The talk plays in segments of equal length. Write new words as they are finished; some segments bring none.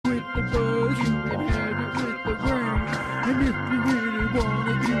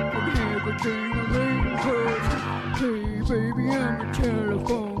Hey, baby, I'm a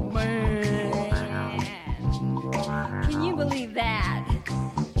telephone man. Can you believe that?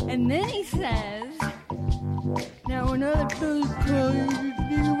 And then he says, now another place calls,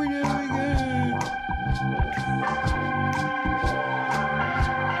 here we go again.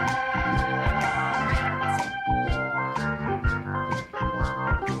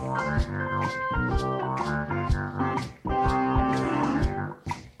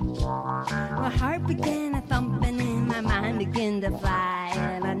 My heart began a thumping and my mind began to fly,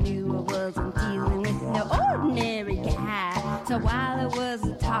 and I knew I wasn't dealing with no ordinary guy. So while I was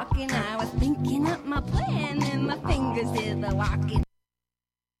talking, I was thinking up my plan, and my fingers did the walking.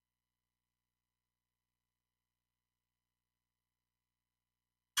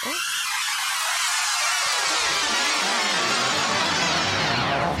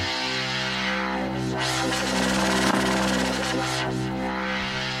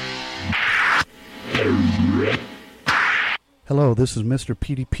 Hello, this is Mr.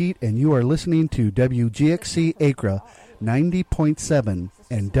 Petey Pete, and you are listening to WGXC Acra 90.7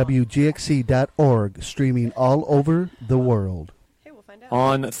 and WGXC.org, streaming all over the world.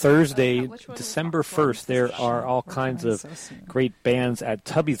 On Thursday, December 1st, there are all kinds of great bands at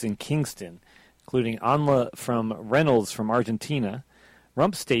Tubby's in Kingston, including Anla from Reynolds from Argentina,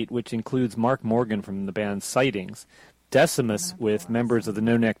 Rump State, which includes Mark Morgan from the band Sightings, Decimus with members of the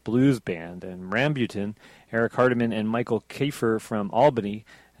No Neck Blues Band, and Rambutan, Eric Hardiman and Michael Kafer from Albany,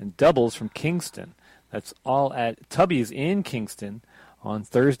 and Doubles from Kingston. That's all at Tubby's in Kingston on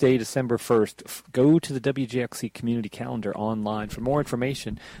Thursday, December 1st. Go to the WGXC community calendar online for more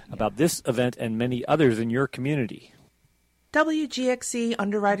information about this event and many others in your community. WGXC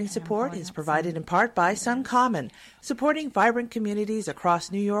underwriting support is provided in part by SunCommon, supporting vibrant communities across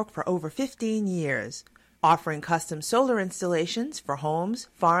New York for over 15 years. Offering custom solar installations for homes,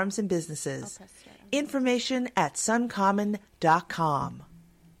 farms, and businesses. Information at suncommon.com.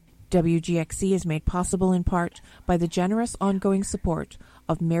 WGXC is made possible in part by the generous ongoing support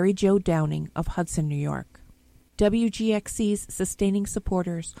of Mary Jo Downing of Hudson, New York. WGXC's sustaining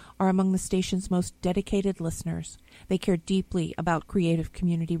supporters are among the station's most dedicated listeners. They care deeply about creative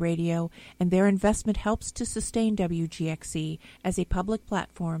community radio, and their investment helps to sustain WGXC as a public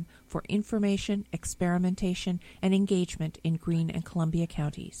platform for information, experimentation, and engagement in Greene and Columbia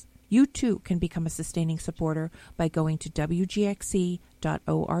counties. You too can become a sustaining supporter by going to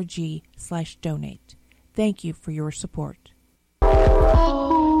wgxc.org/donate. Thank you for your support.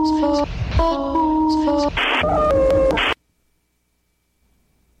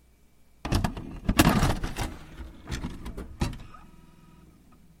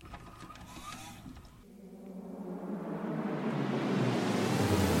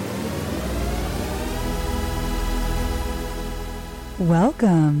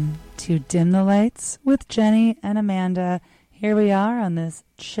 Welcome to Dim the Lights with Jenny and Amanda. Here we are on this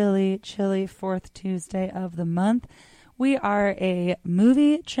chilly, chilly fourth Tuesday of the month. We are a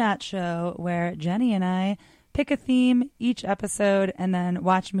movie chat show where Jenny and I pick a theme each episode and then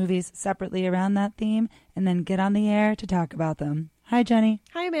watch movies separately around that theme and then get on the air to talk about them. Hi, Jenny.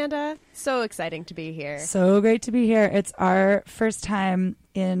 Hi, Amanda. So exciting to be here. So great to be here. It's our first time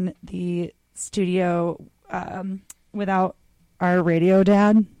in the studio without our radio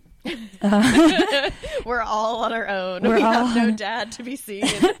dad. We're all on our own. We have no dad to be seen.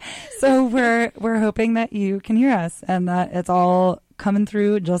 So we're hoping that you can hear us and that it's all coming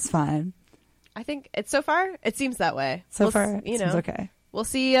through just fine. I think so far it seems that way. Seems okay. We'll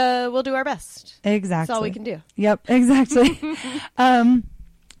see. We'll do our best. Exactly. That's all we can do. Yep, exactly.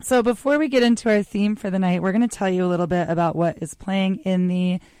 So before we get into our theme for the night, we're going to tell you a little bit about what is playing in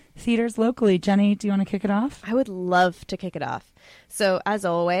the theaters locally. Jenny, do you want to kick it off? I would love to kick it off. So, as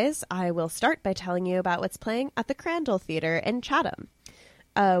always, I will start by telling you about what's playing at the Crandall Theater in Chatham.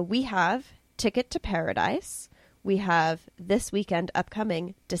 We have Ticket to Paradise. We have this weekend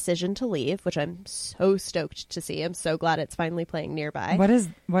upcoming Decision to Leave, which I'm so stoked to see. I'm so glad it's finally playing nearby. What is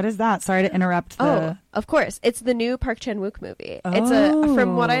that? Sorry to interrupt. Oh, of course. It's the new Park Chan-wook movie. It's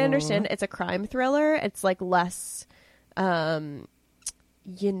from what I understand, it's a crime thriller. It's like less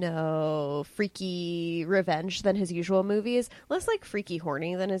freaky revenge than his usual movies. Less like freaky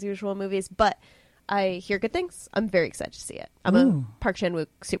horny than his usual movies, but I hear good things. I'm very excited to see it. I'm a Park Chan-wook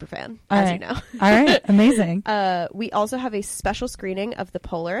super fan, you know. All right, amazing. We also have a special screening of The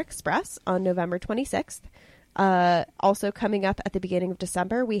Polar Express on November 26th. Also coming up at the beginning of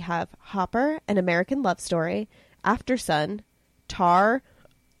December, we have Hopper, An American Love Story, After Sun, Tar,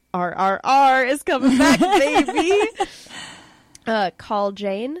 RRR is coming back, baby! Call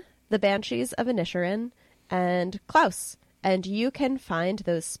Jane, The Banshees of Inisherin, and Klaus, And you can find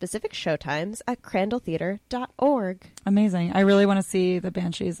those specific showtimes at crandalltheater.org. Amazing. I really want to see the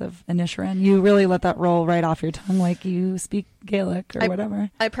Banshees of Inisherin. You really let that roll right off your tongue like you speak Gaelic or whatever.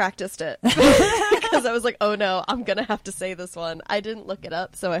 I practiced it because I was like, oh no, I'm going to have to say this one. I didn't look it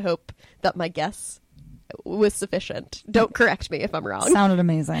up, so I hope that my guess was sufficient. Don't correct me if I'm wrong. Sounded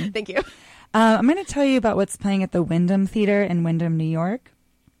amazing. Thank you. I'm going to tell you about what's playing at the Wyndham Theater in Wyndham, New York.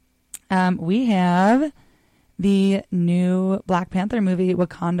 We have the new Black Panther movie,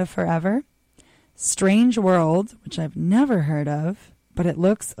 Wakanda Forever, Strange World, which I've never heard of, but it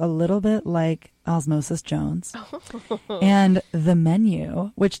looks a little bit like Osmosis Jones, and The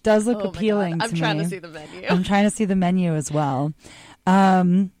Menu, which does look appealing to me. I'm trying to see The Menu. I'm trying to see The Menu as well.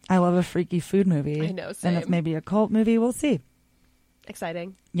 I love a freaky food movie. I know, same. And if maybe a cult movie, we'll see.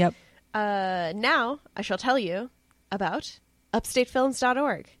 Exciting. Yep. Now I shall tell you about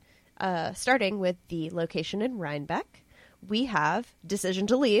upstatefilms.org. Starting with the location in Rhinebeck, we have Decision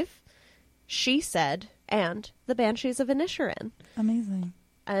to Leave, She Said, and The Banshees of Inisherin. Amazing.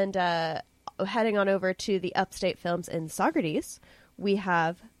 And heading on over to the Upstate Films in Saugerties, we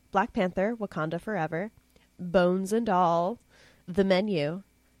have Black Panther, Wakanda Forever, Bones and All, The Menu,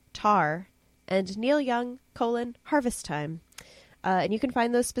 Tar, and Neil Young, Harvest Time. And you can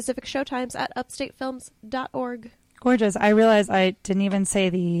find those specific showtimes at upstatefilms.org. Gorgeous. I realized I didn't even say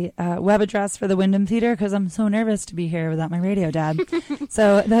the web address for the Wyndham Theater because I'm so nervous to be here without my radio dad.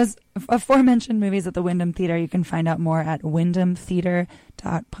 So those aforementioned movies at the Wyndham Theater, you can find out more at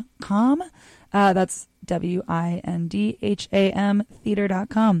wyndhamtheater.com. That's WINDHAM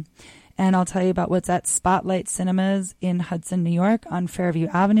theater.com. And I'll tell you about what's at Spotlight Cinemas in Hudson, New York on Fairview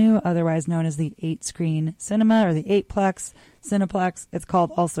Avenue, otherwise known as the 8-Screen Cinema or the 8-Plex, Cineplex. It's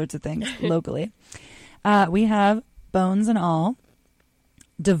called all sorts of things locally. We have Bones and All,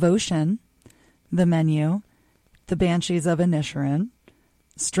 Devotion, The Menu, The Banshees of Inisherin,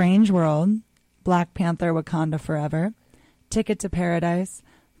 Strange World, Black Panther Wakanda Forever, Ticket to Paradise,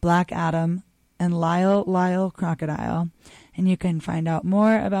 Black Adam, and Lyle Crocodile. And you can find out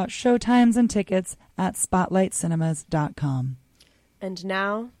more about showtimes and tickets at spotlightcinemas.com. And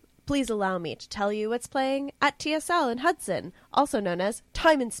now, please allow me to tell you what's playing at TSL in Hudson, also known as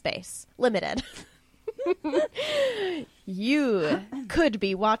Time and Space Limited. You could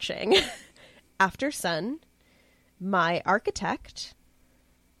be watching After Sun, My Architect,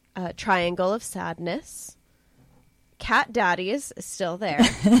 Triangle of Sadness, Cat Daddies is still there,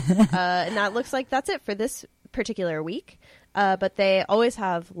 and that looks like that's it for this particular week. But they always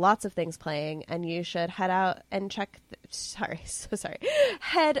have lots of things playing, and you should head out and check.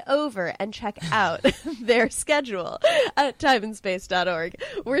 Head over and check out their schedule at timeandspace.org.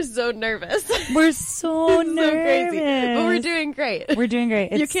 We're so nervous. We're so nervous. So crazy. But we're doing great. We're doing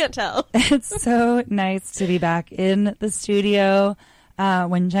great. You can't tell. It's so nice to be back in the studio.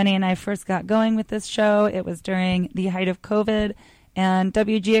 When Jenny and I first got going with this show, it was during the height of COVID. And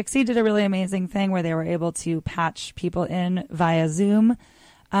WGXC did a really amazing thing where they were able to patch people in via Zoom,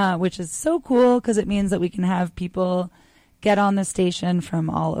 which is so cool because it means that we can have people get on the station from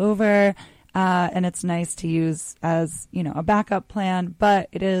all over. And it's nice to use as, a backup plan. But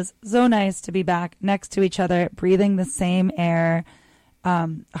it is so nice to be back next to each other, breathing the same air,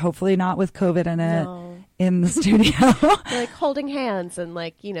 hopefully not with COVID in it. No. In the studio. Like holding hands and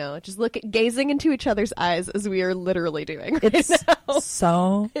just gazing into each other's eyes as we are literally doing right it's now. It's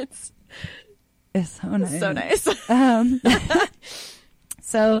so nice. So nice.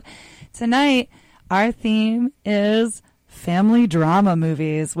 So tonight our theme is family drama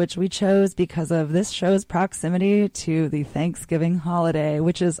movies, which we chose because of this show's proximity to the Thanksgiving holiday,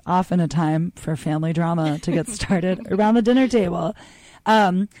 which is often a time for family drama to get started around the dinner table.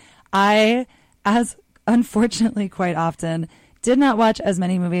 Unfortunately, quite often, did not watch as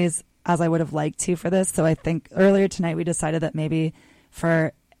many movies as I would have liked to for this. So I think earlier tonight we decided that maybe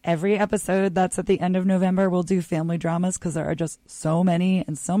for every episode that's at the end of November, we'll do family dramas because there are just so many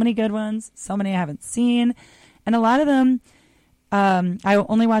and so many good ones, so many I haven't seen. And a lot of them, I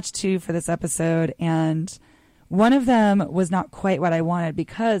only watched 2 for this episode, and one of them was not quite what I wanted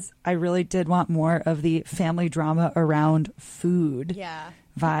because I really did want more of the family drama around food. Yeah.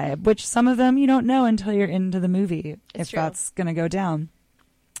 Vibe, which some of them you don't know until you're into the movie if true. That's going to go down.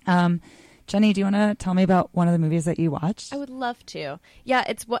 Jenny, do you want to tell me about one of the movies that you watched? I would love to.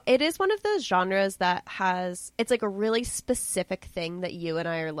 Yeah, it is one of those genres that it's like a really specific thing that you and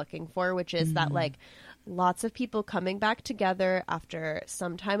I are looking for, which is that lots of people coming back together after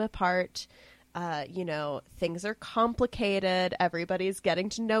some time apart. Things are complicated. Everybody's getting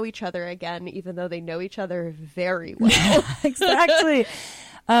to know each other again, even though they know each other very well. Exactly.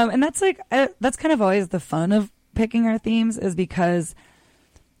 And that's kind of always the fun of picking our themes is because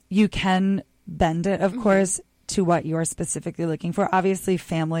you can bend it, of course, to what you're specifically looking for. Obviously,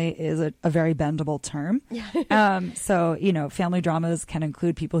 family is a very bendable term. So, you know, family dramas can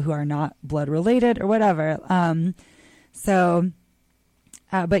include people who are not blood related or whatever.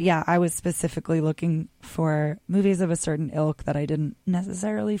 But yeah, I was specifically looking for movies of a certain ilk that I didn't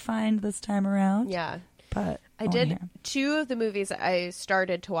necessarily find this time around. Yeah. But I did 2 of the movies I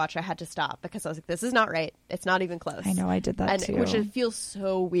started to watch. I had to stop because I was like, this is not right. It's not even close. I know, I did that too. Which it feels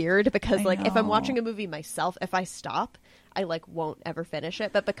so weird because like if I'm watching a movie myself, if I stop, I like won't ever finish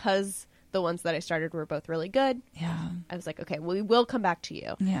it. But because the ones that I started were both really good, I was like, okay, we will come back to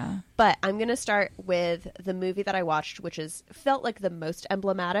you. Yeah. But I'm going to start with the movie that I watched, which felt like the most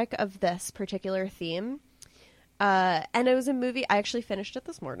emblematic of this particular theme. And it was a movie, I actually finished it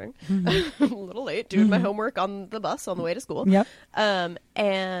this morning, a little late, doing my homework on the bus on the way to school. Yep.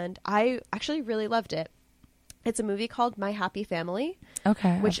 And I actually really loved it. It's a movie called My Happy Family.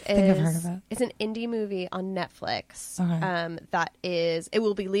 Okay. Which I think I've heard of it. It's an indie movie on Netflix. Okay. It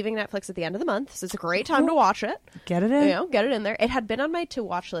will be leaving Netflix at the end of the month, so it's a great time to watch it. Get it in. You know, get it in there. It had been on my to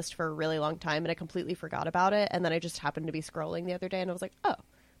watch list for a really long time, and I completely forgot about it. And then I just happened to be scrolling the other day, and I was like, oh,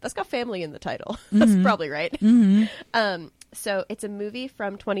 that's got family in the title. That's probably right. So it's a movie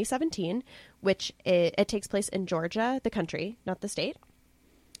from 2017, which it takes place in Georgia, the country, not the state.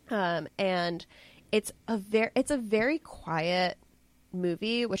 And it's a very quiet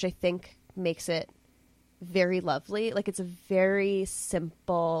movie, which I think makes it very lovely. Like, it's a very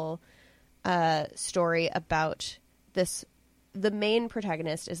simple story about this. The main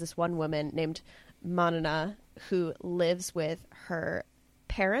protagonist is this one woman named Manana who lives with her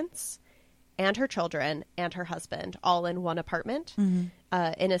parents and her children and her husband all in one apartment in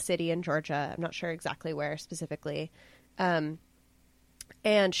a city in Georgia. I'm not sure exactly where specifically. And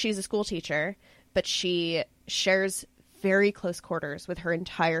she's a school teacher, but she shares very close quarters with her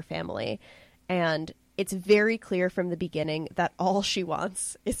entire family. And it's very clear from the beginning that all she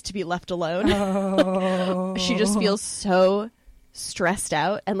wants is to be left alone. Oh. She just feels so stressed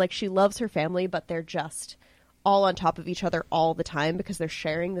out, and like she loves her family, but they're just all on top of each other all the time because they're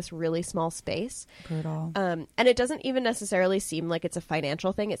sharing this really small space. Brutal. And it doesn't even necessarily seem like it's a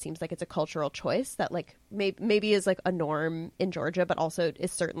financial thing. It seems like it's a cultural choice that like maybe is like a norm in Georgia, but also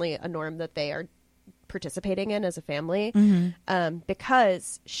is certainly a norm that they are participating in as a family.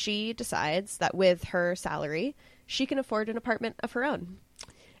 Because she decides that with her salary, she can afford an apartment of her own.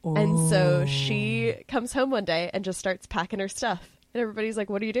 Oh. And so she comes home one day and just starts packing her stuff. And everybody's like,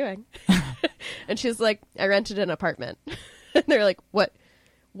 what are you doing? And she's like, I rented an apartment. And they're like, what?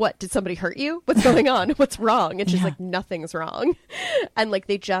 Did somebody hurt you? What's going on? What's wrong? And she's like, nothing's wrong. And like,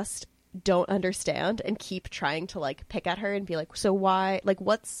 they just don't understand and keep trying to like pick at her and be like, so why? Like,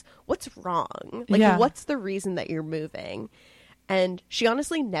 what's wrong? Like, what's the reason that you're moving? And she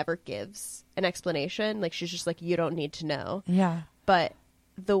honestly never gives an explanation. Like, she's just like, you don't need to know. Yeah. But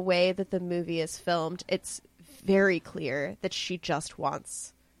the way that the movie is filmed, it's very clear that she just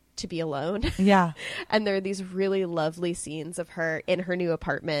wants to be alone. Yeah. And there are these really lovely scenes of her in her new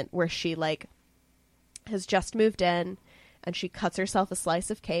apartment where she like has just moved in and she cuts herself a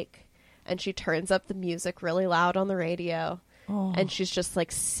slice of cake and she turns up the music really loud on the radio. Oh. And she's just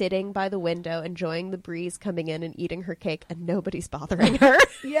like sitting by the window enjoying the breeze coming in and eating her cake, and nobody's bothering her.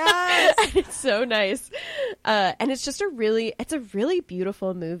 Yes. And it's so nice. And it's just a really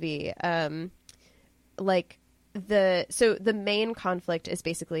beautiful movie. The main conflict is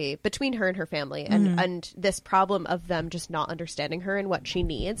basically between her and her family, and this problem of them just not understanding her and what she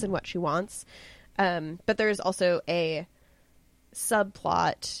needs and what she wants. But there's also a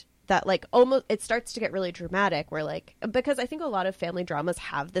subplot that like almost it starts to get really dramatic where like, because I think a lot of family dramas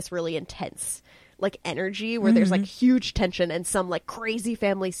have this really intense like energy where there's like huge tension and some like crazy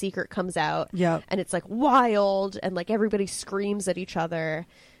family secret comes out. Yeah. And it's like wild and like everybody screams at each other.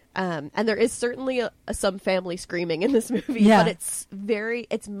 And there is certainly some family screaming in this movie, but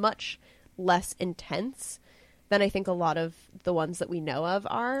it's much less intense than I think a lot of the ones that we know of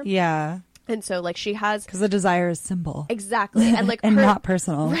are. Yeah. And so like she has, because the desire is simple. Exactly. And like and not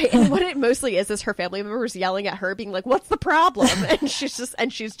personal. Right. And what it mostly is her family members yelling at her being like, what's the problem? And she's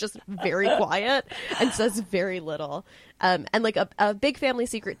just very quiet and says very little. And like a big family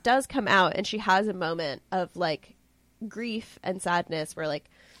secret does come out, and she has a moment of like grief and sadness where like,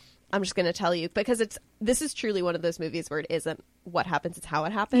 I'm just going to tell you, because this is truly one of those movies where it isn't what happens, it's how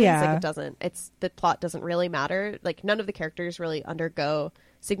it happens. Yeah. Like the plot doesn't really matter. Like none of the characters really undergo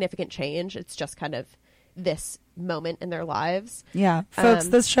significant change. It's just kind of this moment in their lives. Yeah. Folks,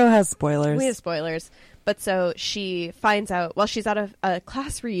 this show has spoilers. We have spoilers. But so she finds out while she's at a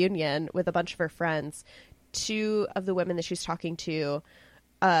class reunion with a bunch of her friends, two of the women that she's talking to,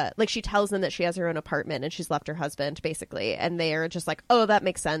 like she tells them that she has her own apartment and she's left her husband basically, and they are just like, oh, that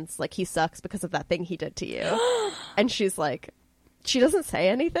makes sense, like he sucks because of that thing he did to you. And she's like, she doesn't say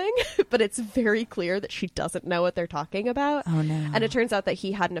anything, but it's very clear that she doesn't know what they're talking about. Oh no. And it turns out that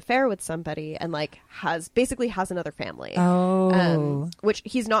he had an affair with somebody and like has another family. Oh. Which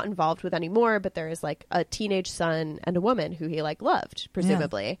he's not involved with anymore, but there is like a teenage son and a woman who he like loved,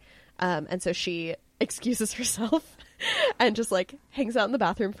 presumably. And so she excuses herself and just like hangs out in the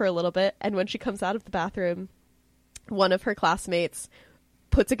bathroom for a little bit. And when she comes out of the bathroom, one of her classmates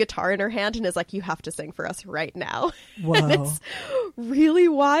puts a guitar in her hand and is like, you have to sing for us right now. Whoa. And it's really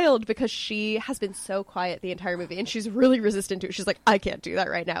wild because she has been so quiet the entire movie and she's really resistant to it. She's like, I can't do that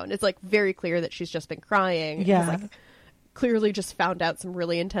right now. And it's like very clear that she's just been crying. Yeah. She's, like, clearly just found out some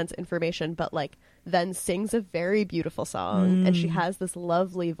really intense information, but like then sings a very beautiful song. And she has this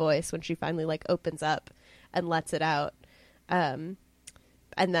lovely voice when she finally like opens up and lets it out.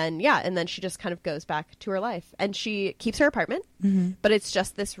 And then she just kind of goes back to her life and she keeps her apartment, but it's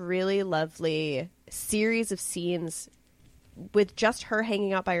just this really lovely series of scenes with just her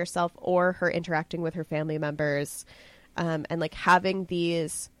hanging out by herself or her interacting with her family members, and like having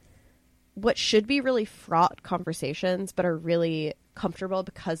these what should be really fraught conversations but are really comfortable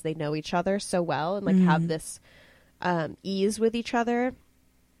because they know each other so well and like have this ease with each other.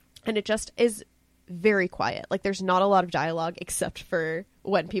 And it just is very quiet. Like there's not a lot of dialogue except for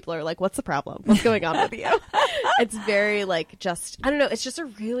when people are like, what's the problem? What's going on with you? It's very like just, I don't know. It's just a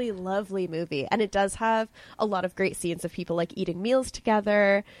really lovely movie. And it does have a lot of great scenes of people like eating meals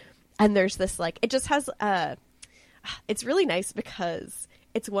together. And there's this like, it just has, it's really nice because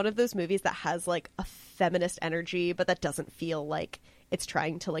it's one of those movies that has like a feminist energy, but that doesn't feel like it's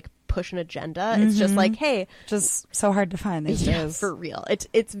trying to like push an agenda. It's just like, hey, just so hard to find these days. For real.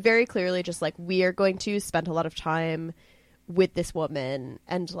 It's very clearly just like, we are going to spend a lot of time with this woman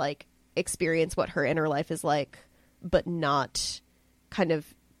and like experience what her inner life is like, but not kind of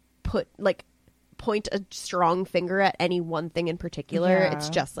point a strong finger at any one thing in particular. Yeah. It's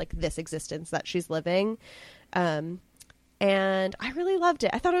just like this existence that she's living. And I really loved it.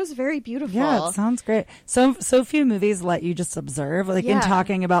 I thought it was very beautiful. Yeah, it sounds great. So few movies let you just observe, like in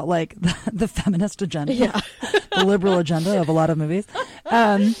talking about like the feminist agenda, the liberal agenda of a lot of movies.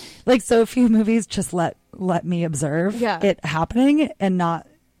 Like so few movies just let me observe it happening and not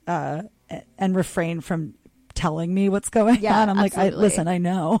and refrain from telling me what's going on. I'm absolutely. Listen, I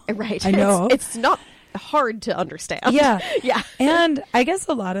know, right? I know it's not hard to understand. Yeah. Yeah. And I guess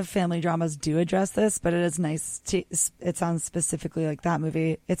a lot of family dramas do address this, but it is nice to, it sounds specifically like that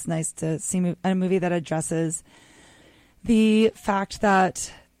movie. It's nice to see a movie that addresses the fact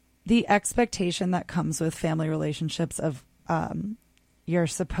that the expectation that comes with family relationships of,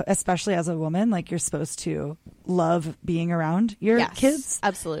 especially as a woman, like you're supposed to love being around your kids.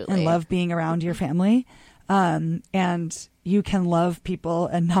 Absolutely. And love being around your family. And you can love people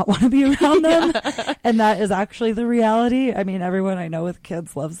and not want to be around them. And that is actually the reality. I mean, everyone I know with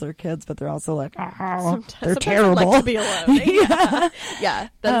kids loves their kids, but they're also like, they're terrible. Like to be alone. Yeah.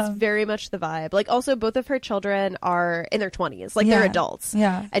 That's very much the vibe. Like also both of her children are in their 20s, like they're adults.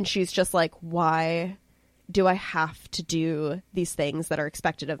 Yeah. And she's just like, why do I have to do these things that are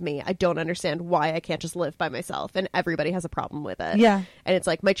expected of me? I don't understand why I can't just live by myself, and everybody has a problem with it. Yeah. And it's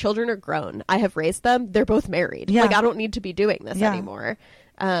like, my children are grown. I have raised them. They're both married. Yeah. Like, I don't need to be doing this anymore.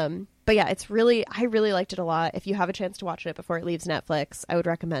 But yeah, I really liked it a lot. If you have a chance to watch it before it leaves Netflix, I would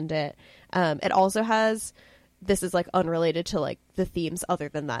recommend it. It also has, this is like unrelated to like the themes other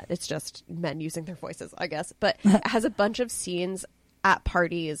than that. It's just men using their voices, I guess. But it has a bunch of scenes at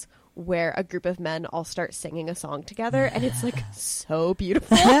parties where a group of men all start singing a song together, and it's like so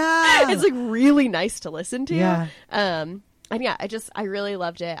beautiful. It's like really nice to listen to. And yeah, I really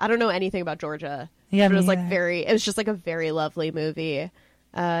loved it. I don't know anything about Georgia. Yeah, but it was like it was just like a very lovely movie.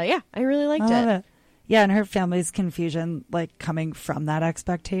 I really liked it. Yeah, and her family's confusion, like coming from that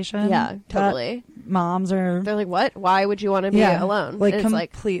expectation. Yeah, totally. They're like, what? Why would you want to be alone? Like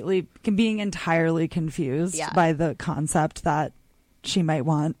completely being entirely confused by the concept that she might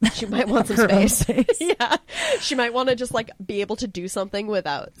want some space. Yeah. She might want to just like be able to do something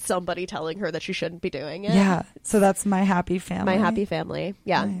without somebody telling her that she shouldn't be doing it. Yeah. So that's My Happy Family. My Happy Family.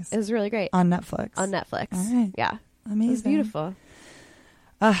 Yeah. Nice. It was really great. On Netflix. All right. Yeah. Amazing. It was beautiful.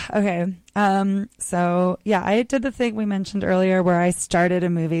 Okay. So yeah, I did the thing we mentioned earlier where I started a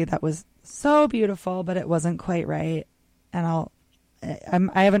movie that was so beautiful, but it wasn't quite right. And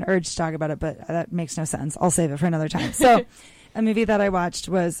I have an urge to talk about it, but that makes no sense. I'll save it for another time. So a movie that I watched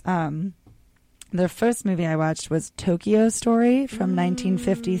was, the first movie I watched was Tokyo Story from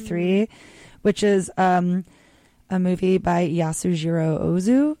 1953, which is a movie by Yasujiro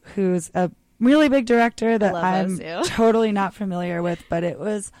Ozu, who's a really big director that I'm totally not familiar with, but it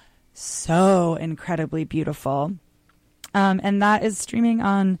was so incredibly beautiful. And that is streaming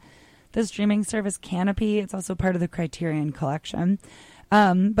on the streaming service Canopy. It's also part of the Criterion Collection.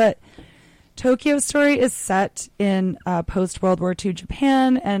 But Tokyo Story is set in post-World War II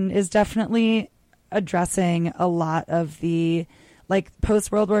Japan and is definitely addressing a lot of the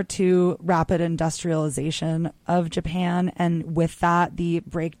post-World War II rapid industrialization of Japan, and with that, the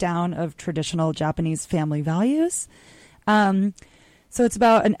breakdown of traditional Japanese family values. So it's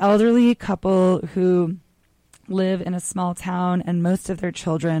about an elderly couple who live in a small town, and most of their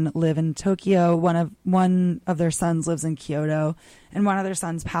children live in Tokyo. One of their sons lives in Kyoto, and one of their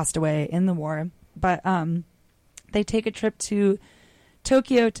sons passed away in the war. But they take a trip to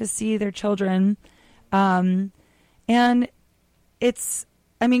Tokyo to see their children, and it's,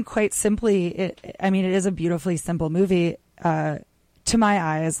 quite simply, it is a beautifully simple movie to my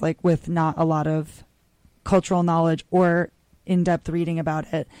eyes, with not a lot of cultural knowledge or in-depth reading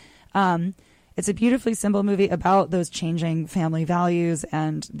about it. It's a beautifully simple movie about those changing family values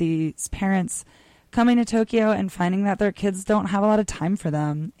and these parents coming to Tokyo and finding that their kids don't have a lot of time for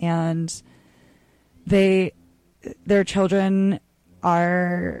them. And their children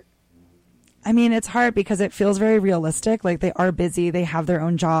are, it's hard because it feels very realistic. They are busy. They have their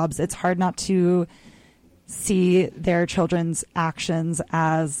own jobs. It's hard not to see their children's actions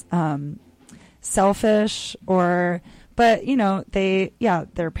as selfish but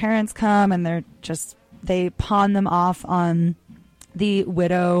their parents come and they pawn them off on the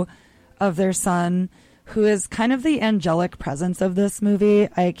widow of their son, who is kind of the angelic presence of this movie.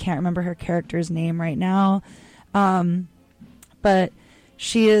 I can't remember her character's name right now. But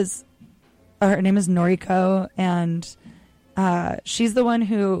her name is Noriko, and she's the one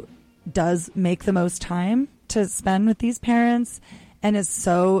who does make the most time to spend with these parents and is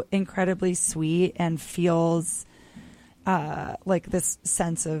so incredibly sweet and feels this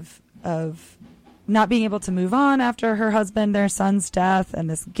sense of not being able to move on after her husband, their son's death, and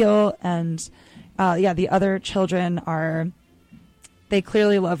this guilt. And the other children they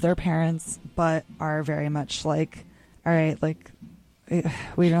clearly love their parents, but are very much all right,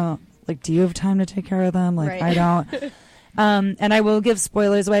 we don't, do you have time to take care of them? Right. I don't. And I will give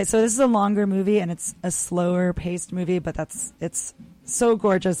spoilers away. So this is a longer movie, and it's a slower paced movie, but it's so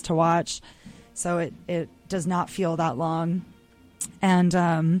gorgeous to watch. So it does not feel that long.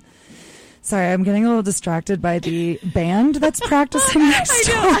 And sorry, I'm getting a little distracted by the band that's practicing next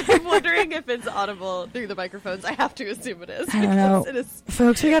door. I know. I'm wondering if it's audible through the microphones. I have to assume it is. I don't know. It is,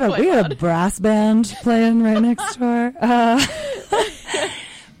 folks, we got a brass band playing right next door.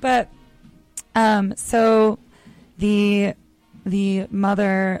 But so the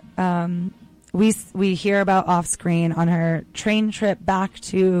mother, we hear about off screen on her train trip back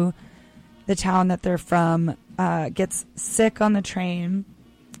to the town that they're from, gets sick on the train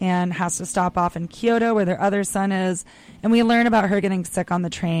and has to stop off in Kyoto where their other son is. And we learn about her getting sick on the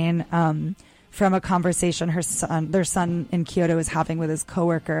train from a conversation their son in Kyoto is having with his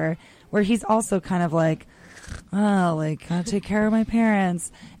coworker, where he's also kind of gotta take care of my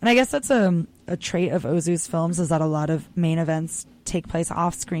parents. And I guess that's a trait of Ozu's films, is that a lot of main events take place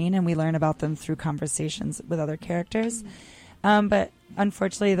off screen and we learn about them through conversations with other characters. But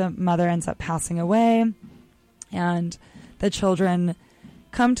unfortunately, the mother ends up passing away, and the children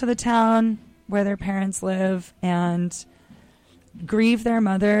come to the town where their parents live and grieve their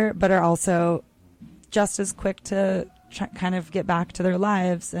mother, but are also just as quick to kind of get back to their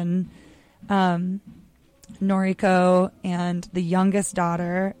lives. And Noriko and the youngest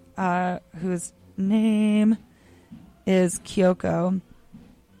daughter, whose name is Kyoko.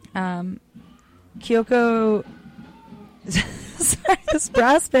 Kyoko... Sorry, this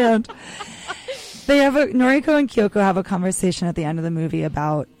brass band. Noriko and Kyoko have a conversation at the end of the movie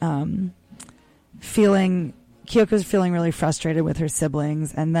about Kyoko's feeling really frustrated with her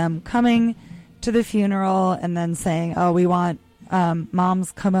siblings and them coming to the funeral and then saying, oh, we want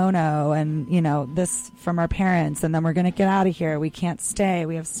mom's kimono and, this from our parents, and then we're going to get out of here. We can't stay.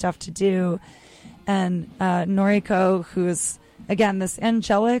 We have stuff to do. And Noriko, who's, again, this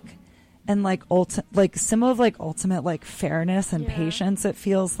angelic and symbol of ultimate fairness and patience, it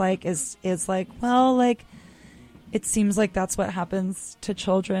feels like is it seems like that's what happens to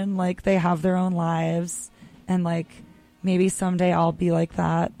children. They have their own lives, and maybe someday I'll be like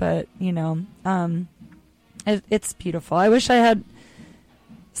that. But it's beautiful. I wish I had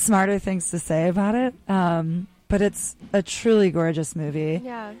smarter things to say about it. But it's a truly gorgeous movie.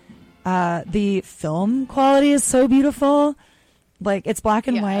 Yeah. The film quality is so beautiful. Like, it's black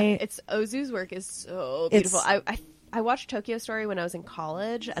and white. It's Ozu's work is so beautiful. It's- I watched Tokyo Story when I was in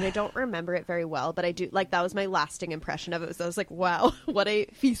college, and I don't remember it very well, but I do, like, that was my lasting impression of it. So I was like, wow, what a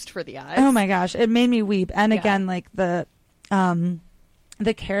feast for the eyes. Oh my gosh, it made me weep. And Yeah. again, like the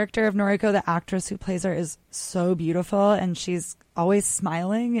character of Noriko, the actress who plays her, is so beautiful, and she's always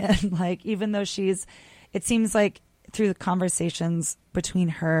smiling. And like, even though it seems like through the conversations between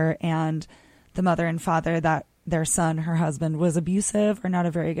her and the mother and father that their son, her husband, was abusive or not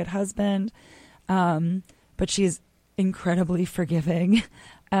a very good husband. But she's incredibly forgiving,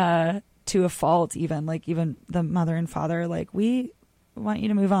 to a fault, even the mother and father, like, we want you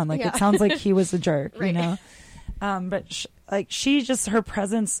to move on. Like, Yeah. it sounds like he was a jerk, Right. you know? But she just, her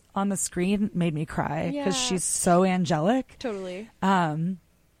presence on the screen made me cry because Yeah. she's so angelic. Totally.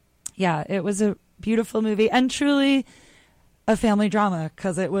 Yeah, it was a beautiful movie and truly a family drama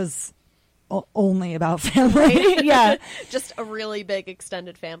because it was only about family. Yeah. Just a really big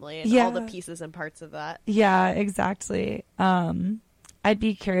extended family and Yeah. all the pieces and parts of that. Yeah, exactly. I'd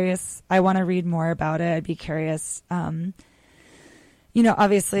be curious. I want to read more about it. I'd be curious.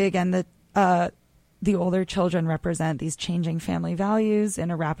 Obviously, again, the older children represent these changing family values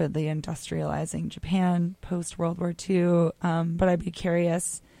in a rapidly industrializing Japan post World War II. But I'd be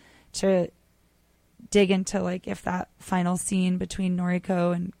curious to dig into, like, if that final scene between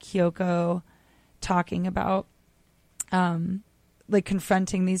Noriko and Kyoko talking about like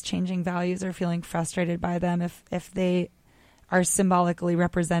confronting these changing values or feeling frustrated by them, if they are symbolically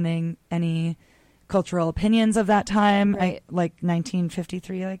representing any cultural opinions of that time. Right. Like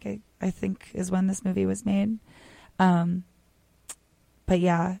 1953, like I think is when this movie was made. But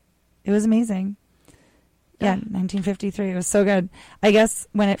yeah, it was amazing. Yeah, 1953. It was so good. I guess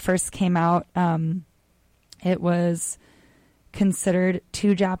when it first came out, it was considered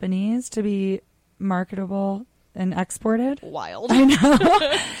too Japanese to be marketable and exported. Wild. I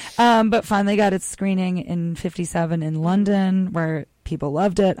know. But finally got its screening in 57 in London, where people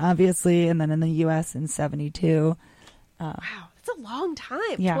loved it, obviously, and then in the U.S. in 72. Wow, that's a long time.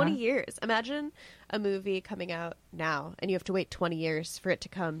 Yeah. 20 years. Imagine a movie coming out now, and you have to wait 20 years for it to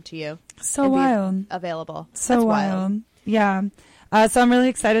come to you. So and be wild. available. So That's wild. Yeah. So I'm really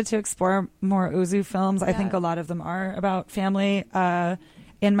excited to explore more Ozu films. I Yeah. think a lot of them are about family.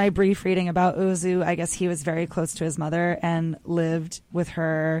 In my brief reading about Ozu, I guess he was very close to his mother and lived with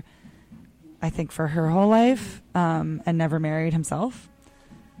her, I think, for her whole life, and never married himself.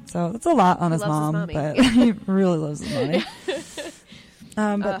 So that's a lot on He his loves his mom, mommy. but he really loves his mommy.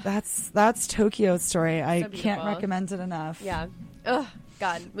 But that's Tokyo's story. I can't beautiful. recommend it enough. Yeah. Oh,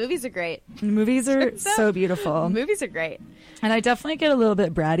 God. Movies are great. Movies are so beautiful. Movies are great. And I definitely get a little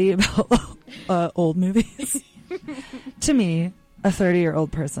bit bratty about old movies. To me, a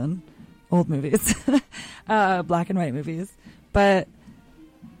 30-year-old person, old movies, black and white movies. But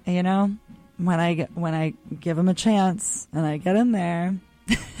when I give them a chance and I get in there,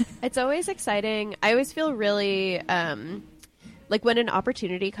 It's always exciting. I always feel really like when an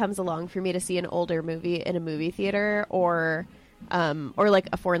opportunity comes along for me to see an older movie in a movie theater or like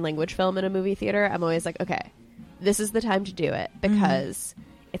a foreign language film in a movie theater, I'm always like, okay, this is the time to do it because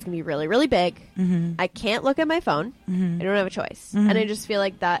it's going to be really, really big. Mm-hmm. I can't look at my phone. I don't have a choice. And I just feel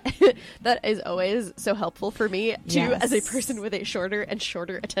like that that is always so helpful for me too, Yes. as a person with a shorter and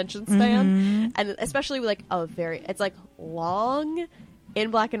shorter attention span. And especially with like it's like long in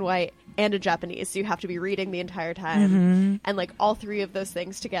black and white and in Japanese. So you have to be reading the entire time. And like all three of those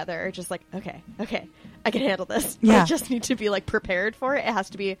things together are just like, okay, I can handle this. Yeah. I just need to be like prepared for it. It has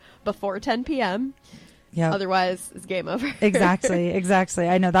to be before 10 p.m. yeah, Otherwise, it's game over. exactly.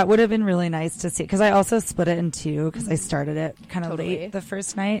 I know that would have been really nice to see because I also split it in two because I started it kind of Totally. late the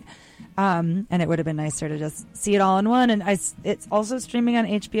first night, and it would have been nicer to just see it all in one. And it's also streaming on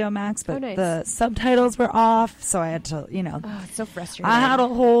HBO Max, but nice. the subtitles were off, so I had to, Oh, it's so frustrating. I had a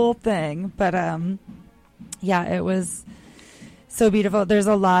whole thing, but yeah, it was so beautiful. There's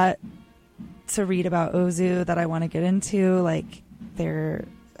a lot to read about Ozu that I want to get into. Like they're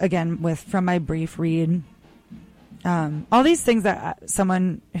again from my brief read, all these things that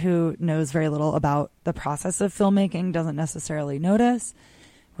someone who knows very little about the process of filmmaking doesn't necessarily notice,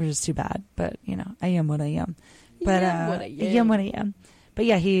 which is too bad. But I am what I am. But I am what I am. But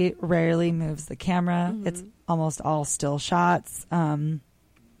yeah, he rarely moves the camera. It's almost all still shots.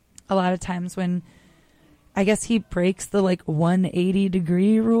 A lot of times when I guess he breaks the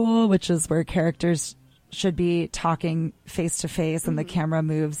 180-degree rule, which is where characters should be talking face to face and the camera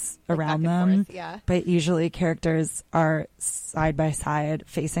moves around back and them. forth, yeah. But usually characters are side by side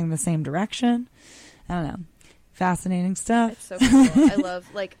facing the same direction. I don't know. Fascinating stuff. It's so cool. I love,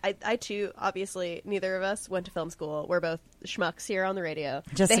 like, I too, obviously, neither of us went to film school. We're both schmucks here on the radio.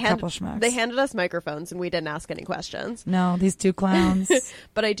 Just a couple schmucks. They handed us microphones and we didn't ask any questions. No, these two clowns.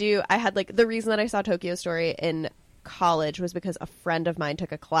 But I had, like, the reason that I saw Tokyo Story in college was because a friend of mine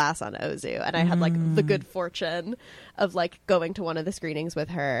took a class on Ozu, and I had, like, the good fortune of, like, going to one of the screenings with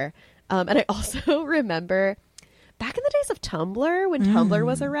her. And I also remember back in the days of Tumblr, when Tumblr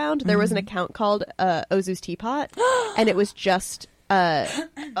was around, there was an account called Ozu's Teapot, and it was just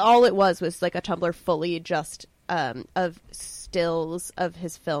all it was like a Tumblr fully just of stills of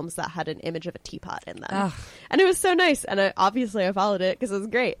his films that had an image of a teapot in them. Ugh. And it was so nice, and I followed it because it was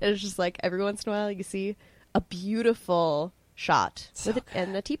great. It was just like every once in a while you see a beautiful shot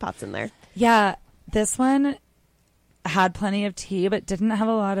and the teapot's in there. Yeah, this one had plenty of tea, but didn't have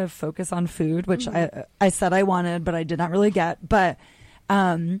a lot of focus on food, which I said I wanted, but I did not really get. But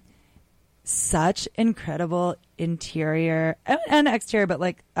such incredible interior and exterior, but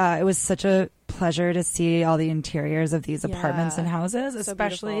like it was such a pleasure to see all the interiors of these apartments and houses,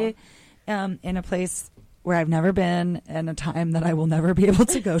 especially in a place where I've never been and a time that I will never be able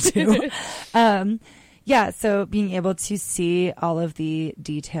to go to. So being able to see all of the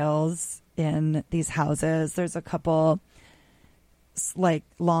details in these houses. There's a couple like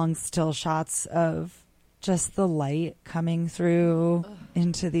long still shots of just the light coming through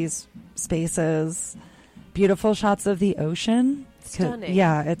into these spaces. Beautiful shots of the ocean. Stunning.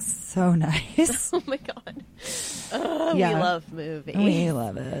 Yeah, it's so nice. Oh my God. We love movies. We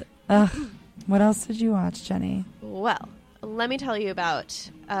love it. What else did you watch, Jenny? Well, let me tell you about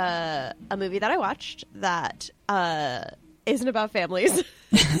a movie that I watched that isn't about families.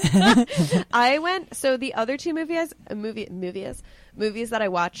 So the other two movies that I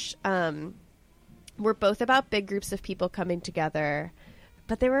watched were both about big groups of people coming together,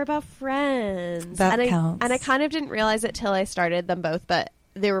 but they were about friends. That counts. And I kind of didn't realize it till I started them both, but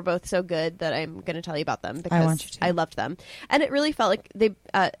they were both so good that I'm going to tell you about them because I loved them. And it really felt like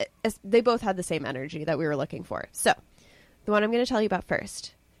they both had the same energy that we were looking for. So the one I'm going to tell you about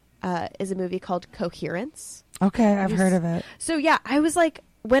first is a movie called Coherence. Okay, I've heard of it. So yeah, I was like,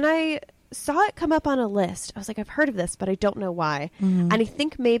 when I saw it come up on a list, I was like, I've heard of this, but I don't know why. And I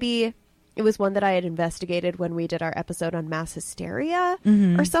think maybe it was one that I had investigated when we did our episode on mass hysteria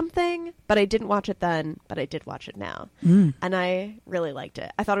or something, but I didn't watch it then, but I did watch it now. And I really liked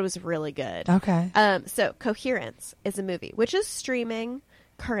it. I thought it was really good. Okay. So Coherence is a movie, which is streaming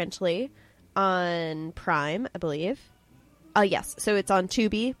currently on Prime, I believe. Yes. So it's on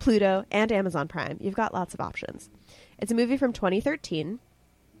Tubi, Pluto, and Amazon Prime. You've got lots of options. It's a movie from 2013.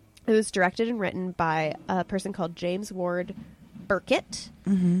 It was directed and written by a person called James Ward Burkett.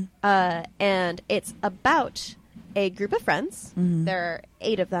 And it's about a group of friends. There are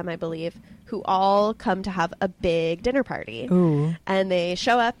 8 of them, I believe, who all come to have a big dinner party. Ooh. And they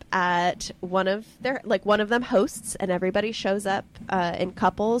show up at one of them hosts, and everybody shows up in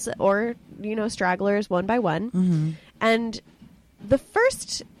couples or, stragglers one by one. And the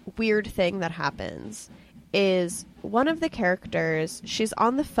first weird thing that happens is one of the characters, she's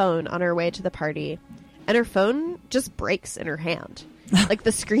on the phone on her way to the party, and her phone just breaks in her hand. Like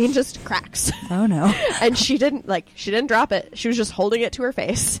the screen just cracks. Oh no. And she didn't drop it. She was just holding it to her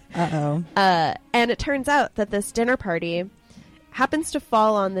face. Uh-oh. And it turns out that this dinner party happens to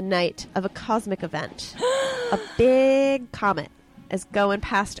fall on the night of a cosmic event. A big comet is going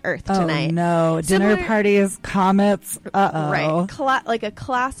past Earth tonight. Oh no. Dinner parties, comets. Uh-oh. Right. Like a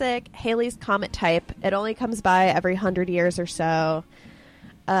classic Halley's Comet type. It only comes by every 100 years or so.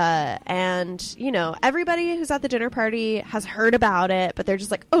 And, everybody who's at the dinner party has heard about it, but they're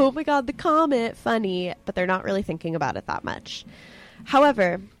just like, oh my God, the comet, funny. But they're not really thinking about it that much.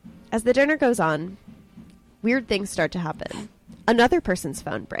 However, as the dinner goes on, weird things start to happen. Another person's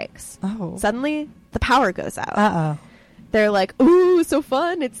phone breaks. Oh. Suddenly, the power goes out. Uh-oh. They're like, ooh, so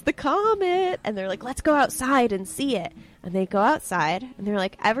fun, it's the comet. And they're like, let's go outside and see it. And they go outside, and they're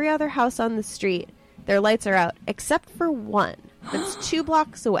like, every other house on the street, their lights are out, except for one that's 2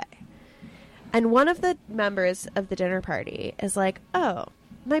 blocks away. And one of the members of the dinner party is like, oh,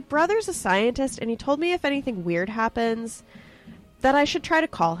 my brother's a scientist, and he told me if anything weird happens, that I should try to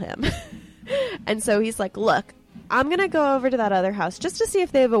call him. And so he's like, look, I'm going to go over to that other house just to see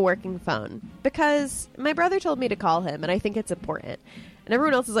if they have a working phone, because my brother told me to call him, and I think it's important. And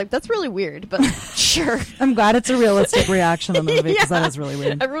everyone else is like, that's really weird, but sure. I'm glad it's a realistic reaction in the movie, because that is really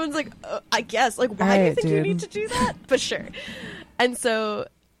weird. Everyone's like, I guess. Like, why do you think you need to do that? But sure. And so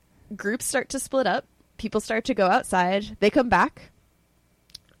groups start to split up. People start to go outside. They come back.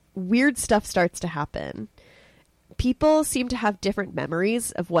 Weird stuff starts to happen. People seem to have different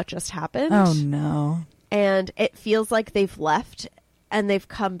memories of what just happened. Oh, no. and it feels like they've left and they've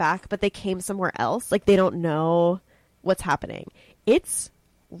come back, but they came somewhere else. Like they don't know what's happening. It's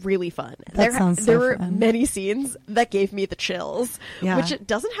really fun. There were many scenes that gave me the chills, which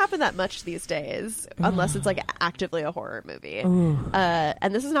doesn't happen that much these days unless it's like actively a horror movie.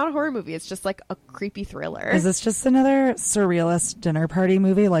 And this is not a horror movie. It's just like a creepy thriller. Is this just another surrealist dinner party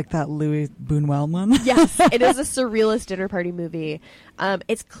movie like that Louis Buñuel one? Yes, it is a surrealist dinner party movie.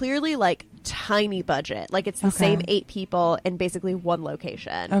 It's clearly like tiny budget. Like it's the same 8 people in basically one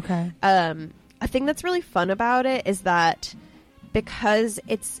location. Okay. A thing that's really fun about it is that because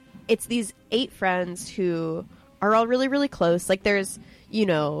it's these 8 friends who are all really, really close. Like there's, you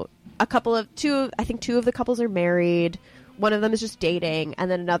know, I think 2 of the couples are married. One of them is just dating.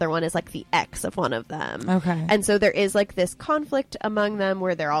 And then another one is like the ex of one of them. Okay. And so there is like this conflict among them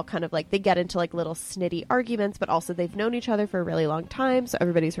where they're all kind of like, they get into like little snitty arguments, but also they've known each other for a really long time. So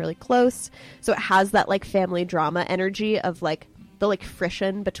everybody's really close. So it has that like family drama energy of like the like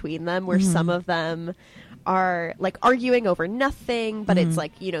friction between them where some of them are like arguing over nothing, but it's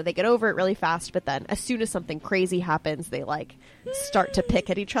like, you know, they get over it really fast, but then as soon as something crazy happens, they like start to pick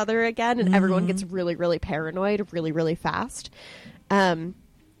at each other again, and everyone gets really, really paranoid really, really fast.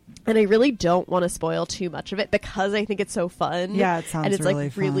 And I really don't want to spoil too much of it because I think it's so fun. Yeah, it sounds and it's really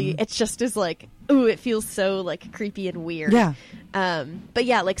like fun. really, it's just as like, ooh, it feels so like creepy and weird. Yeah. But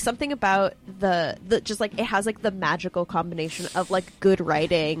yeah, like something about the just like it has like the magical combination of like good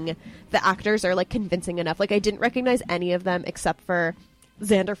writing. The actors are like convincing enough. Like I didn't recognize any of them except for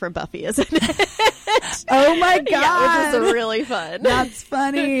Xander from Buffy, isn't it? Oh my god, yeah, which is really fun. That's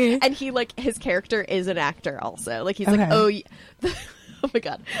funny. And he like his character is an actor also. Like he's Okay. like, oh. Oh my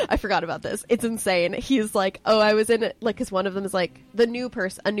god, I forgot about this. It's insane. He's like, oh, I was in it, like, because one of them is like a new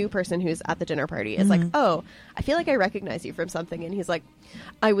person who's at the dinner party is like, oh, I feel like I recognize you from something, and he's like,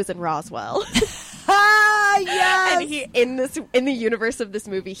 I was in Roswell. Yes. And he in the universe of this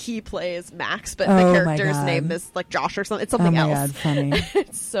movie, he plays Max, but the Oh my character's God. name is like Josh or something. It's something Oh my else. God, funny.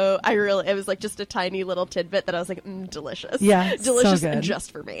 So it was like just a tiny little tidbit that I was like, delicious. Yeah, delicious so and good.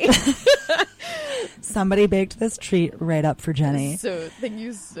 just for me. Somebody baked this treat right up for Jenny. So thank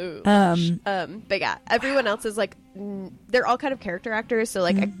you so much. But yeah, everyone else is like, they're all kind of character actors, so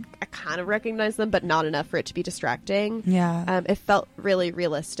like I kind of recognize them, but not enough for it to be distracting. Yeah. It felt really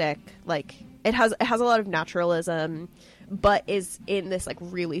realistic. Like it has a lot of naturalism, but is in this like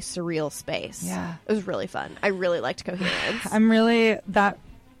really surreal space. Yeah. It was really fun. I really liked Coherence. That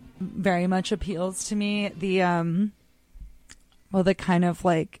very much appeals to me. The the kind of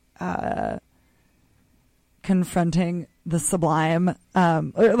like confronting the sublime,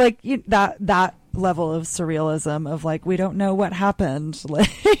 or like that level of surrealism of like, we don't know what happened. Like,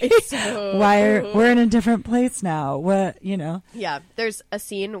 It's so we're in a different place now. What, you know? Yeah, there's a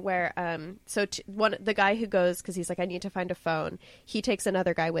scene where the guy who goes, because he's like, I need to find a phone, he takes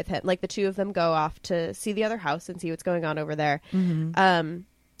another guy with him. Like the two of them go off to see the other house and see what's going on over there. And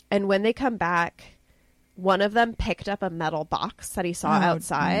when they come back, one of them picked up a metal box that he saw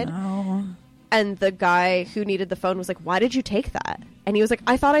outside. No. And the guy who needed the phone was like, why did you take that? And he was like,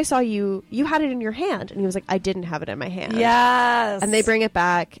 I thought I saw you had it in your hand. And he was like, I didn't have it in my hand. Yes. And they bring it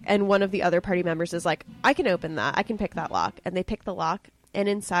back, and one of the other party members is like, I can open that. I can pick that lock. And they pick the lock, and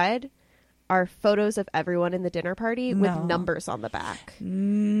inside are photos of everyone in the dinner party with numbers on the back.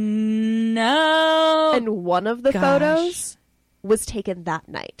 No. And one of the photos was taken that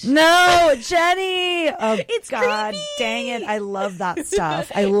night. No, Jenny. Oh, It's God, creepy. dang it. I love that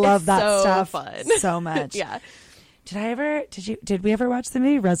stuff. I love that so stuff fun. so much. Yeah. Did we ever watch the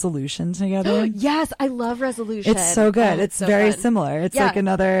movie Resolution together? Yes, I love Resolution. It's so good. Oh, it's so very fun. similar. It's Yeah. like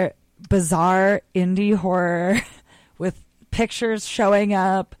another bizarre indie horror with pictures showing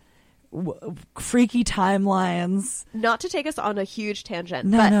up, freaky timelines. Not to take us on a huge tangent,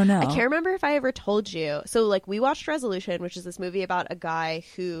 No, but no. I can't remember if I ever told you. So, like, we watched Resolution, which is this movie about a guy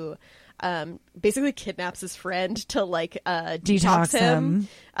who basically kidnaps his friend to, like, detox him.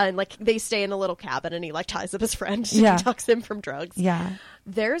 And, like, they stay in a little cabin, and he, like, ties up his friend to detox him from drugs. Yeah.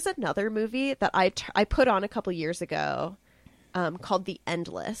 There's another movie that I put on a couple years ago called The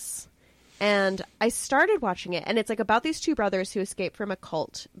Endless. And I started watching it, and it's like about these two brothers who escape from a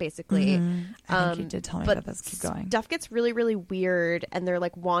cult, basically. I think you did tell me about this. Keep going. Stuff gets really, really weird, and they're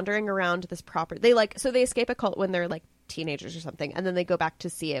like wandering around this property. They escape a cult when they're like teenagers or something, and then they go back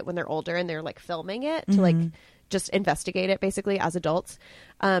to see it when they're older, and they're like filming it to like just investigate it basically as adults.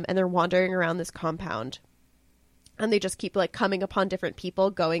 And they're wandering around this compound. And they just keep like coming upon different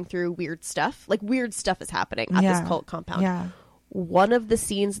people going through weird stuff. Like weird stuff is happening at this cult compound. Yeah. One of the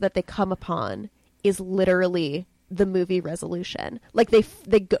scenes that they come upon is literally the movie Resolution. Like they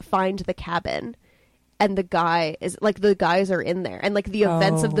find the cabin, and the guys are in there, and like the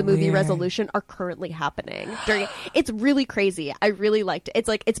events of the movie weird. Resolution are currently happening during it. It's really crazy. I really liked it. It's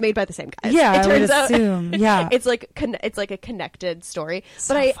like it's made by the same guys. Yeah, it turns I would assume. Yeah, it's like a connected story.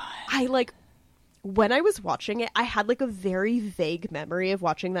 So but fun. I like when I was watching it, I had like a very vague memory of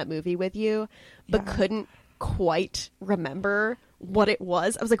watching that movie with you, but couldn't quite remember what it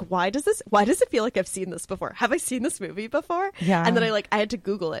was. I was like, why does it feel like I've seen this before? Have I seen this movie before? Yeah. And then I had to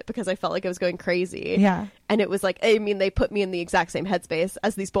Google it because I felt like I was going crazy. Yeah. And it was like, I mean, they put me in the exact same headspace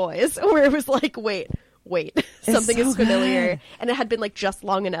as these boys, where it was like, wait, something so is familiar. good. And it had been like just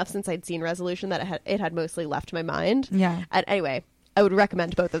long enough since I'd seen Resolution that it had mostly left my mind. Yeah. And anyway, I would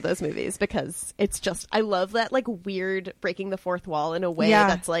recommend both of those movies because it's just, I love that like weird breaking the fourth wall in a way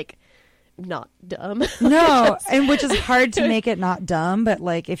that's like not dumb. No, and which is hard to make it not dumb, but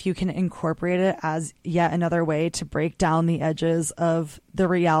like if you can incorporate it as yet another way to break down the edges of the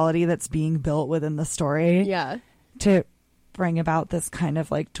reality that's being built within the story. Yeah. To bring about this kind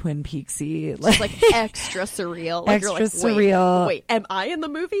of like Twin Peaksy, like extra surreal. Like, extra you're like, surreal. Wait, am I in the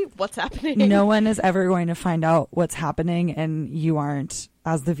movie? What's happening? No one is ever going to find out what's happening, and you aren't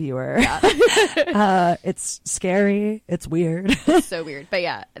as the viewer. Yeah. It's scary. It's weird. It's so weird. But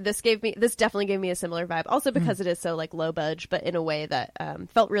yeah, this definitely gave me a similar vibe. Also because it is so like low budge, but in a way that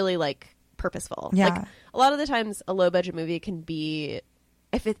felt really like purposeful. Yeah. Like a lot of the times a low budget movie can be,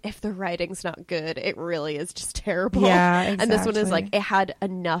 if the writing's not good, it really is just terrible. Yeah, And this one is exactly. like, it had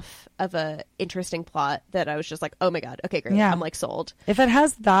enough of a interesting plot that I was just like, oh my God, okay, great. Yeah. I'm like sold. If it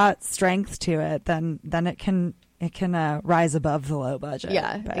has that strength to it, then it can rise above the low budget.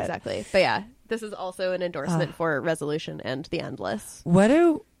 Yeah, But exactly. But yeah, this is also an endorsement for Resolution and The Endless. what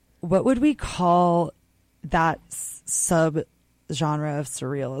would we call that sub genre of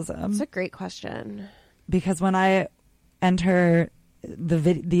surrealism? That's a great question. Because when I enter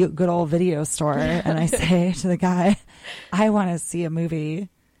the good old video store and I say to the guy, I want to see a movie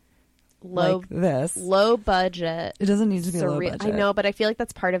like this. Low budget. It doesn't need to be low budget. I know, but I feel like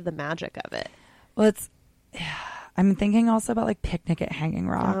that's part of the magic of it. Well, I'm thinking also about like Picnic at Hanging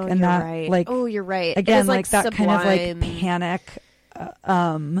Rock, Oh, and you're that right. like you're right. again, It is, like that sublime. kind of like panic.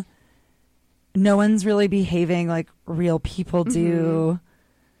 No one's really behaving like real people do.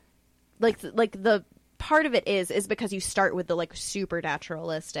 Like the part of it is because you start with the like super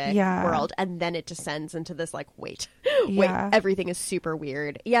naturalistic Yeah. world, and then it descends into this like wait, Yeah. everything is super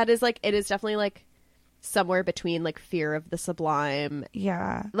weird. Yeah, it is definitely like somewhere between like fear of the sublime,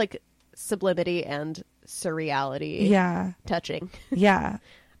 Yeah, like sublimity and surreality. yeah, Touching. yeah,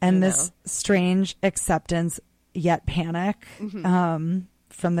 and I this strange acceptance yet panic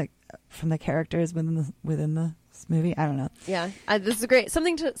from the characters within the movie. I don't know. Yeah, this is great.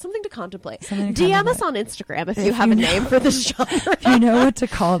 Something to contemplate. Something to DM us contemplate. on Instagram if If you have you a know. name for this genre. If you know what to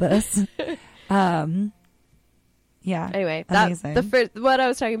call this. Yeah. Anyway, amazing. what I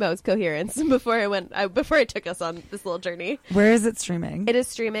was talking about was coherence. Before I took us on this little journey, Where is it streaming? it is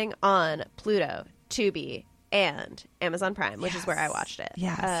streaming on Pluto, Tubi, and Amazon Prime, which is where I watched it.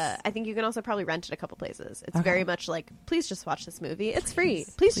 Yes. I think you can also probably rent it a couple places. It's Okay. very much like, please just watch this movie. It's free.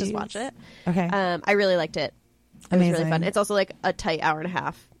 Please just please. watch it. Okay. I really liked it. It was really Amazing. fun. It's also like a tight hour and a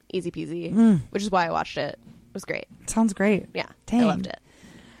half, easy peasy, which is why I watched it. It was great. Sounds great. Yeah, Dang. I loved it.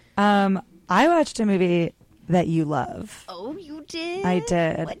 I watched a movie that you love. Oh, you did? I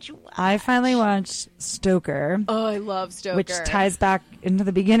did. What'd you watch? I finally watched Stoker, Oh, I love Stoker. which ties back into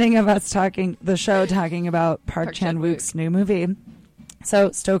the beginning of us talking about Park Chan-wook. Chan-wook's new movie.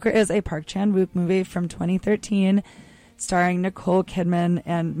 So Stoker is a Park Chan-wook movie from 2013 starring Nicole Kidman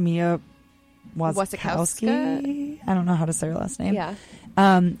and Mia Wasikowska. I don't know how to say her last name. Yeah.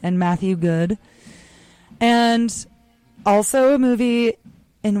 And Matthew Good. And also a movie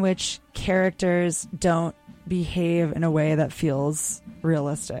in which characters don't behave in a way that feels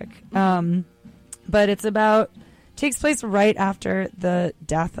realistic. But takes place right after the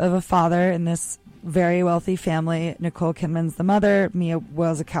death of a father in this very wealthy family. Nicole Kidman's the mother. Mia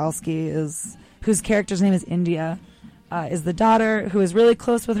Wasikowska whose character's name is India, is the daughter who is really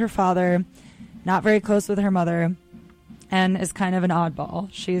close with her father, not very close with her mother, and is kind of an oddball.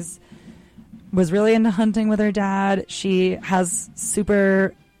 Was really into hunting with her dad. She has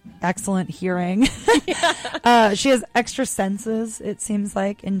super excellent hearing. She has extra senses, it seems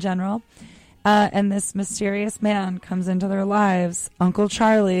like, in general. And this mysterious man comes into their lives. Uncle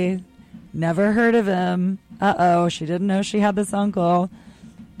Charlie. Never heard of him. She didn't know she had this uncle.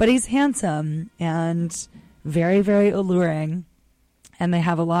 But he's handsome and very, very alluring. And they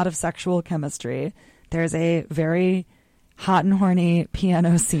have a lot of sexual chemistry. There's a very hot and horny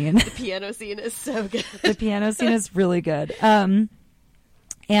piano scene. The piano scene is so good. The piano scene is really good.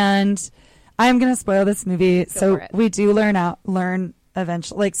 And I'm going to spoil this movie. So for it. we do learn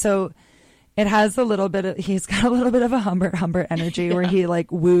eventually. Like, so it has a little bit of, he's got a little bit of a Humbert energy where he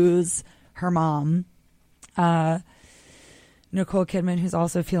like woos her mom, Nicole Kidman, who's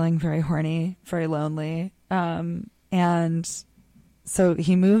also feeling very horny, very lonely. And so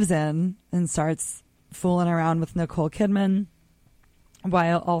he moves in and starts fooling around with Nicole Kidman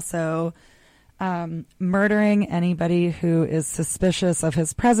while also murdering anybody who is suspicious of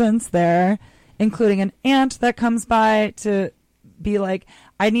his presence there, including an aunt that comes by to be like,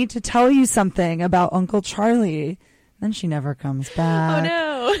 I need to tell you something about Uncle Charlie. Then she never comes back. Oh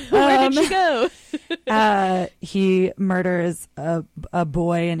no. Where did she go? He murders a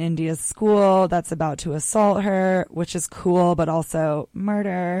boy in India's school that's about to assault her, which is cool, but also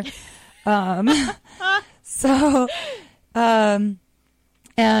murder. And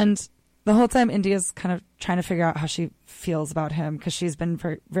the whole time India's kind of trying to figure out how she feels about him, because she's been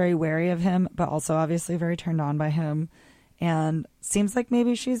very wary of him, but also obviously very turned on by him. And seems like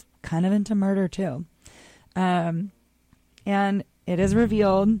maybe she's kind of into murder too. And it is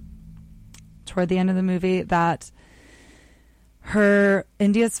revealed toward the end of the movie that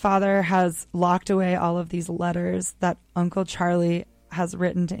India's father has locked away all of these letters that Uncle Charlie has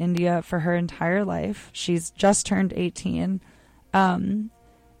written to India for her entire life. She's just turned 18. And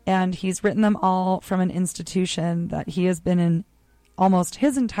he's written them all from an institution that he has been in almost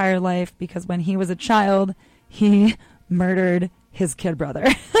his entire life, because when he was a child, he murdered his kid brother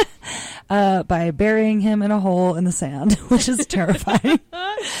by burying him in a hole in the sand, which is terrifying.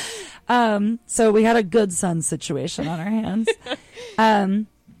 So we had a good son situation on our hands. And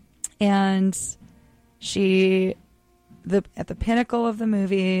at the pinnacle of the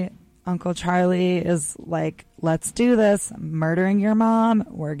movie, Uncle Charlie is like, let's do this. I'm murdering your mom.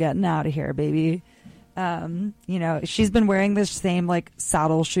 We're getting out of here, baby. She's been wearing this same like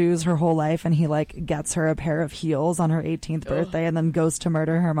saddle shoes her whole life, and he like gets her a pair of heels on her 18th birthday and then goes to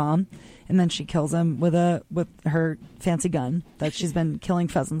murder her mom. And then she kills him with her fancy gun that she's been killing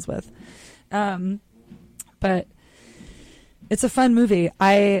pheasants with. But it's a fun movie.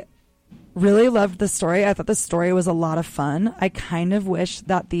 I really loved the story. I thought the story was a lot of fun. I kind of wish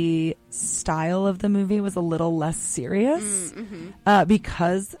that the style of the movie was a little less serious,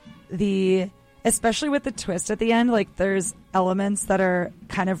 because especially with the twist at the end, like there's elements that are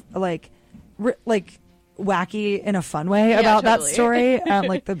kind of like wacky in a fun way about totally. that story,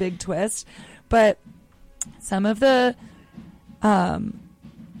 like the big twist. But some of the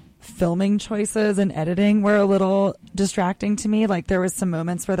filming choices and editing were a little distracting to me. Like there was some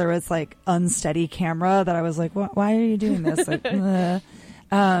moments where there was like unsteady camera that I was like, why are you doing this? Like,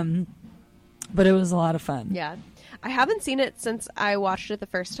 but it was a lot of fun. Yeah. I haven't seen it since I watched it the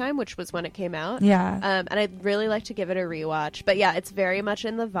first time, which was when it came out. Yeah. And I'd really like to give it a rewatch. But yeah, it's very much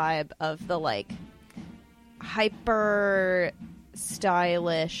in the vibe of the like hyper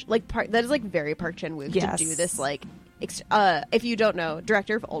stylish, like that is like very Park Chan-wook Yes. to do this like if you don't know,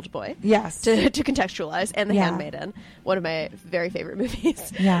 director of Old Boy. Yes. To contextualize, and The Yeah. Handmaiden, one of my very favorite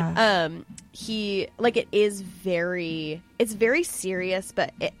movies. Yeah. He like it's very serious,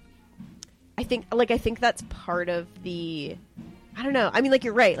 but I think that's part of the, I don't know. I mean, like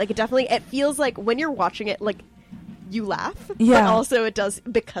you're right. Like it feels like when you're watching it, like you laugh, Yeah. but also it does,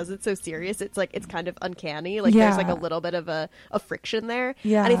 because it's so serious. It's like it's kind of uncanny. Like Yeah. there's like a little bit of a friction there.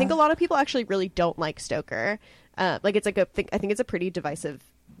 Yeah. And I think a lot of people actually really don't like Stoker. Like it's like I think it's a pretty divisive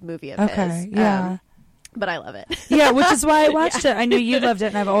movie of his. Yeah. But I love it. Yeah, which is why I watched it. I knew you loved it,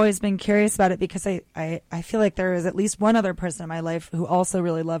 and I've always been curious about it because I feel like there is at least one other person in my life who also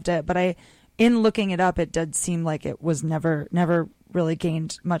really loved it. But in looking it up, it did seem like it was never really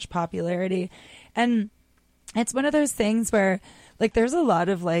gained much popularity. And it's one of those things where like there's a lot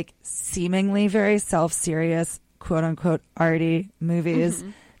of like seemingly very self-serious, quote unquote, arty movies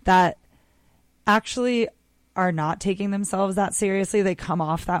that actually are not taking themselves that seriously. They come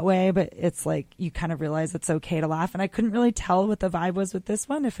off that way, but it's like you kind of realize it's okay to laugh. And I couldn't really tell what the vibe was with this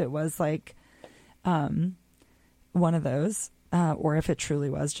one, if it was like one of those, or if it truly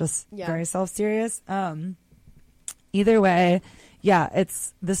was just very self-serious. Either way, yeah,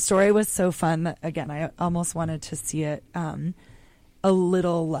 the story was so fun that, again, I almost wanted to see it a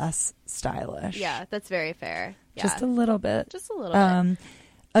little less stylish. Yeah, that's very fair. Yeah. Just a little bit. Just a little bit.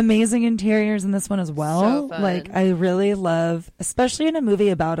 Amazing interiors in this one as well. So fun. Like I really love, especially in a movie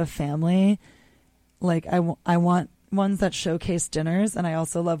about a family, like I want ones that showcase dinners, and I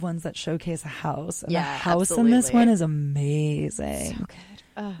also love ones that showcase a house. And the house in this absolutely. one is amazing. So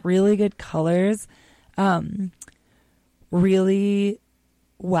good. Really good colors. Really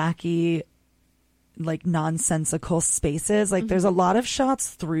wacky like nonsensical spaces. Like there's a lot of shots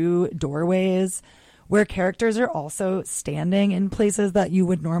through doorways where characters are also standing in places that you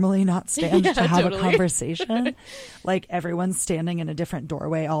would normally not stand to have a conversation. Like everyone's standing in a different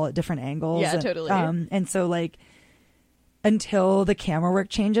doorway, all at different angles. Yeah, totally. And so like until the camera work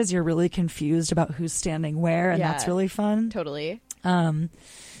changes, you're really confused about who's standing where, and that's really fun. Totally.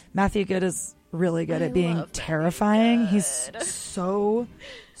 Matthew Good is really good at being terrifying. He's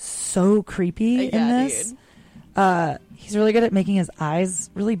so creepy in this. He's really good at making his eyes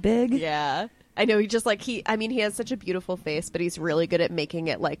really big. Yeah. I know, he has such a beautiful face, but he's really good at making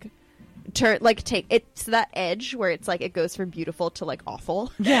it like take it to that edge where it's like it goes from beautiful to like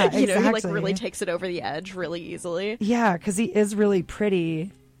awful. Yeah, exactly. He like really takes it over the edge really easily. Yeah, because he is really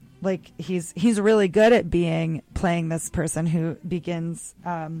pretty. Like he's really good at playing this person who begins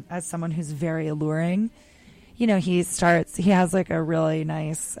as someone who's very alluring. You know, he has like a really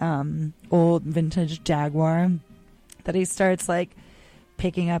nice old vintage Jaguar that he starts like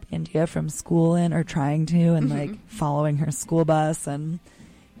picking up India from school in, or trying to, and like following her school bus, and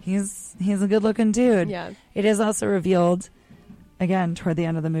he's a good looking dude. Yeah. It is also revealed again toward the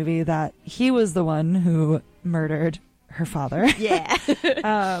end of the movie that he was the one who murdered her father. Yeah.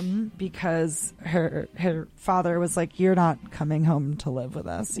 Because her father was like, "You're not coming home to live with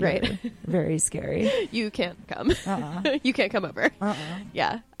us. You're right. Very scary. You can't come. You can't come over."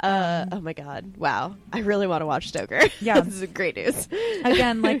 Yeah. Oh my God. Wow. I really want to watch Stoker. Yeah. This is great news.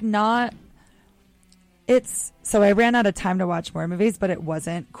 Again, like so I ran out of time to watch more movies, but it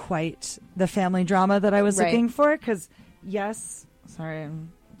wasn't quite the family drama that I was looking for. Because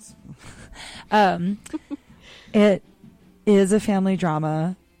it is a family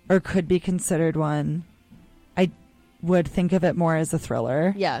drama, or could be considered one. I would think of it more as a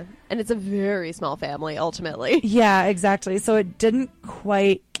thriller. Yeah. And it's a very small family, ultimately. Yeah, exactly. So it didn't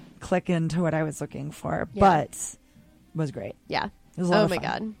quite click into what I was looking for, but was great. Yeah. It was a lot oh of my fun.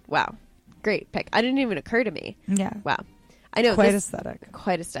 God. Wow. Great pick. I didn't even occur to me. Yeah. Wow. I know. Quite aesthetic.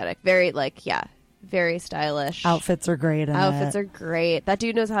 Quite aesthetic. Very very stylish. Outfits are great. Outfits are great. That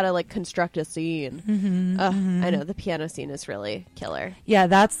dude knows how to like construct a scene. I know the piano scene is really killer. Yeah,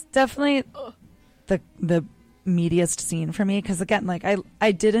 that's definitely the meatiest scene for me. Because again, like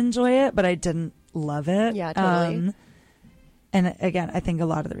I did enjoy it, but I didn't love it. Yeah, totally. And again, I think a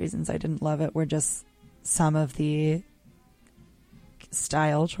lot of the reasons I didn't love it were just some of the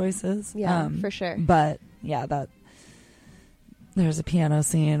style choices. Yeah, for sure. But yeah, there's a piano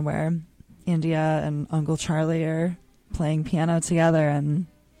scene where India and Uncle Charlie are playing piano together, and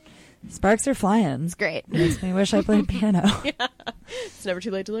sparks are flying. It's great. It makes me wish I played piano. Yeah. It's never too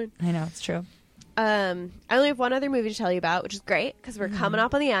late to learn. I know, it's true. I only have one other movie to tell you about, which is great because we're coming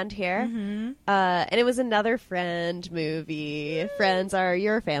up on the end here. And it was another Friend movie. Friends are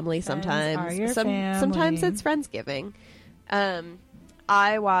your family sometimes. Sometimes it's Friendsgiving.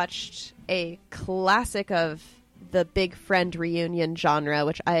 I watched a classic of the big friend reunion genre,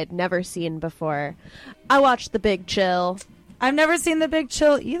 which I had never seen before. I watched The Big Chill. I've never seen The Big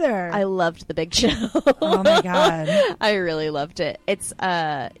Chill either. I loved The Big Chill. Oh my God. I really loved it. It's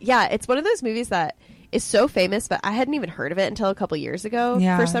it's one of those movies that is so famous, but I hadn't even heard of it until a couple years ago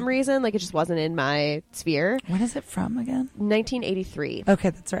for some reason. Like it just wasn't in my sphere. When is it from again? 1983. Okay,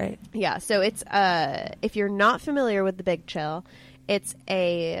 that's right. Yeah, so it's if you're not familiar with The Big Chill, it's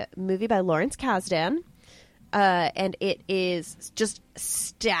a movie by Lawrence Kasdan. And it is just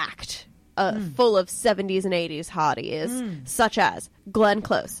stacked full of 70s and 80s hotties, such as Glenn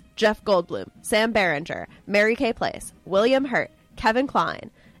Close, Jeff Goldblum, Sam Berenger, Mary Kay Place, William Hurt, Kevin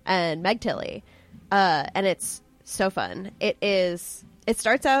Kline, and Meg Tilly. And it's so fun. It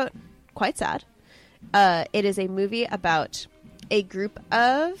starts out quite sad. It is a movie about a group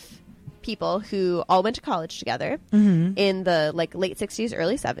of people who all went to college together in the late 60s,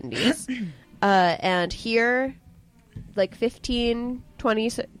 early 70s. And here, 15, 20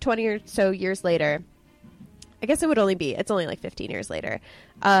 or so years later, I guess it's only 15 years later,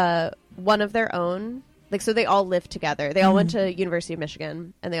 one of their own, so they all lived together. They all went to University of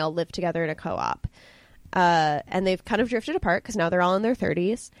Michigan, and they all lived together in a co-op. And they've kind of drifted apart because now they're all in their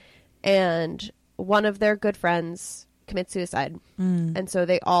 30s. And one of their good friends commits suicide. And so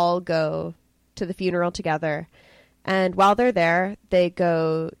they all go to the funeral together. And while they're there, they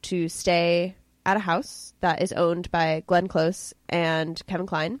go to stay at a house that is owned by Glenn Close and Kevin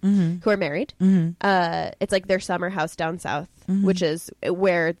Kline, who are married. It's like their summer house down south, which is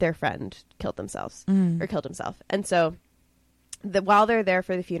where their friend killed himself. And so while they're there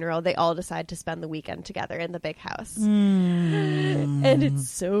for the funeral, they all decide to spend the weekend together in the big house. And it's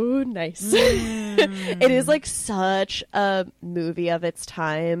so nice. It is like such a movie of its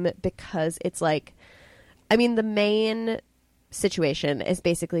time because it's like, I mean, the main situation is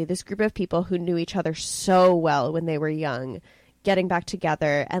basically this group of people who knew each other so well when they were young getting back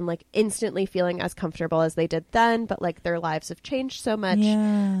together and like instantly feeling as comfortable as they did then, but like their lives have changed so much.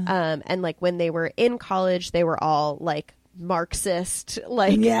 And like when they were in college, they were all like Marxist,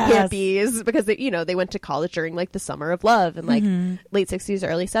 like hippies, because they, you know, they went to college during like the summer of love and like late 60s,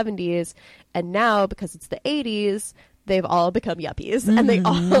 early 70s. And now because it's the 80s, they've all become yuppies and they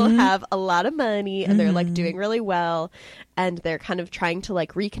all have a lot of money and they're like doing really well. And they're kind of trying to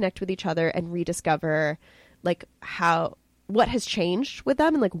like reconnect with each other and rediscover like what has changed with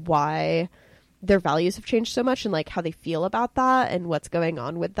them and like why their values have changed so much and like how they feel about that and what's going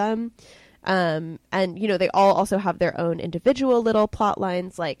on with them. And, you know, they all also have their own individual little plot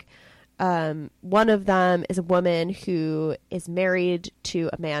lines. Like, one of them is a woman who is married to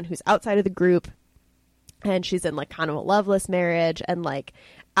a man who's outside of the group and she's in like kind of a loveless marriage. And like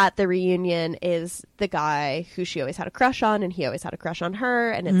at the reunion is the guy who she always had a crush on and he always had a crush on her.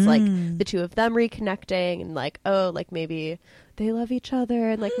 And it's like the two of them reconnecting and like, oh, like maybe they love each other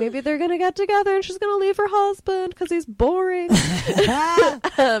and like maybe they're gonna get together and she's gonna leave her husband because he's boring.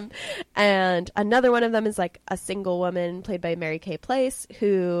 And another one of them is like a single woman played by Mary Kay Place,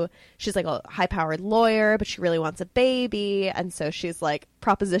 who she's like a high-powered lawyer but she really wants a baby, and so she's like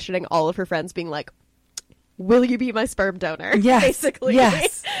propositioning all of her friends being like, will you be my sperm donor? Yes, basically.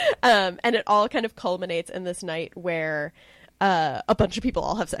 yes. And it all kind of culminates in this night where a bunch of people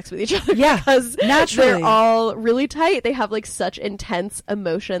all have sex with each other. Yeah, because naturally. They're all really tight. They have like such intense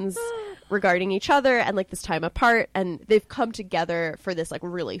emotions regarding each other and like this time apart, and they've come together for this like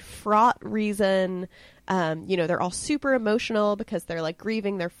really fraught reason. You know, they're all super emotional because they're like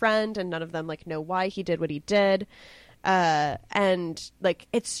grieving their friend and none of them like know why he did what he did. And like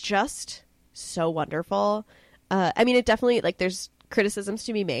it's just so wonderful. I mean, it definitely, like, there's criticisms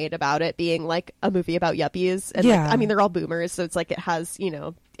to be made about it being like a movie about yuppies, and like, I mean, they're all boomers, so it's like it has, you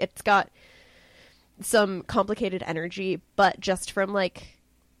know, it's got some complicated energy, but just from like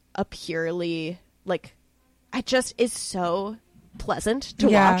a purely like, it just is so pleasant to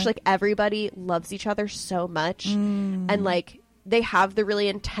watch. Like everybody loves each other so much, and like they have the really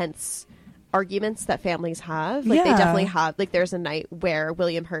intense arguments that families have. Like they definitely have, like there's a night where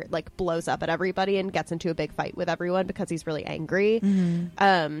William Hurt like blows up at everybody and gets into a big fight with everyone because he's really angry.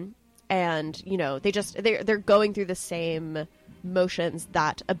 And you know, they're going through the same motions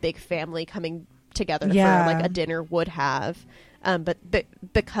that a big family coming together for like a dinner would have, but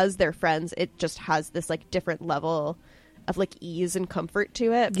because they're friends, it just has this like different level of like ease and comfort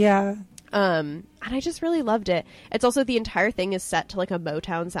to it. And I just really loved it. It's also, the entire thing is set to like a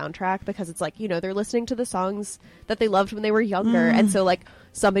Motown soundtrack because it's like, you know, they're listening to the songs that they loved when they were younger. And so like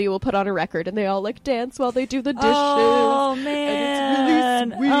somebody will put on a record and they all like dance while they do the dishes. Oh man.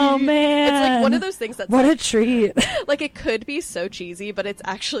 And it's really sweet. Oh man. It's like one of those things that's what like, a treat. Like it could be so cheesy, but it's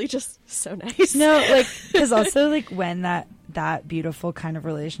actually just so nice. No, like, because also like when that beautiful kind of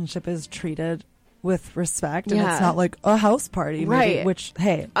relationship is treated with respect, and it's not like a house party movie, which,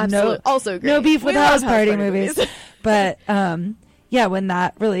 hey, also great. No beef with house party movies. But when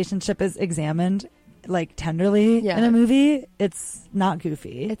that relationship is examined like tenderly in a movie, it's not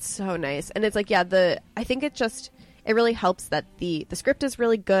goofy. It's so nice. And it's like, I think it really helps that the script is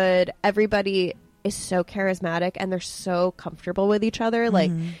really good. Everybody is so charismatic and they're so comfortable with each other. Like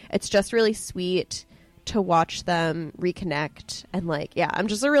it's just really sweet to watch them reconnect. And like, I'm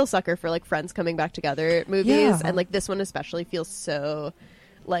just a real sucker for like friends coming back together movies, and like this one especially feels so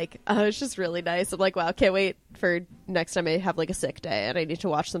like, it's just really nice. I'm like, wow, can't wait for next time I have like a sick day and I need to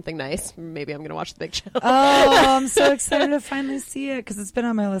watch something nice. Maybe I'm gonna watch The Big Chill. I'm so excited to finally see it because it's been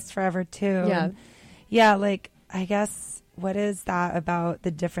on my list forever too. Like, I guess, what is that about the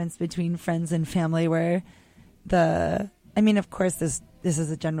difference between friends and family, where I mean, of course this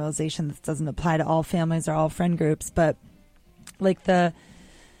is a generalization. This doesn't apply to all families or all friend groups, but like the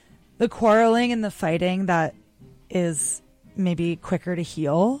quarreling and the fighting that is maybe quicker to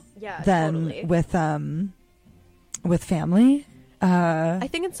heal than with family. I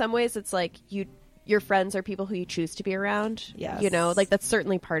think in some ways it's like your friends are people who you choose to be around. You know, like that's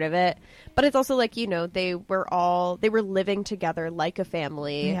certainly part of it. But it's also like, you know, they were living together like a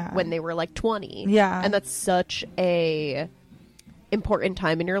family when they were like 20. And that's such a important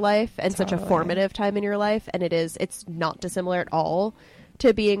time in your life and such a formative time in your life. And it's not dissimilar at all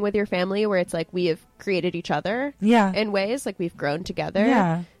to being with your family, where it's like we have created each other in ways, like we've grown together.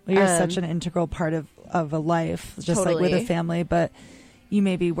 Well, you're such an integral part of a life, just like with a family, but you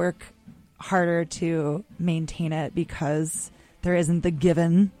maybe work harder to maintain it because there isn't the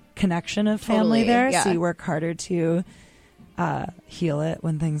given connection of family Totally, there, yeah. so you work harder to heal it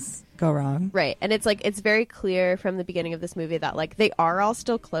when things go wrong. Right. And it's like, it's very clear from the beginning of this movie that like they are all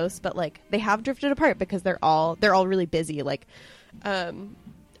still close, but like they have drifted apart because they're all really busy. Like a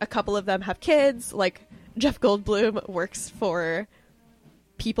couple of them have kids. Like Jeff Goldblum works for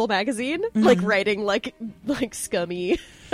People magazine, like writing like scummy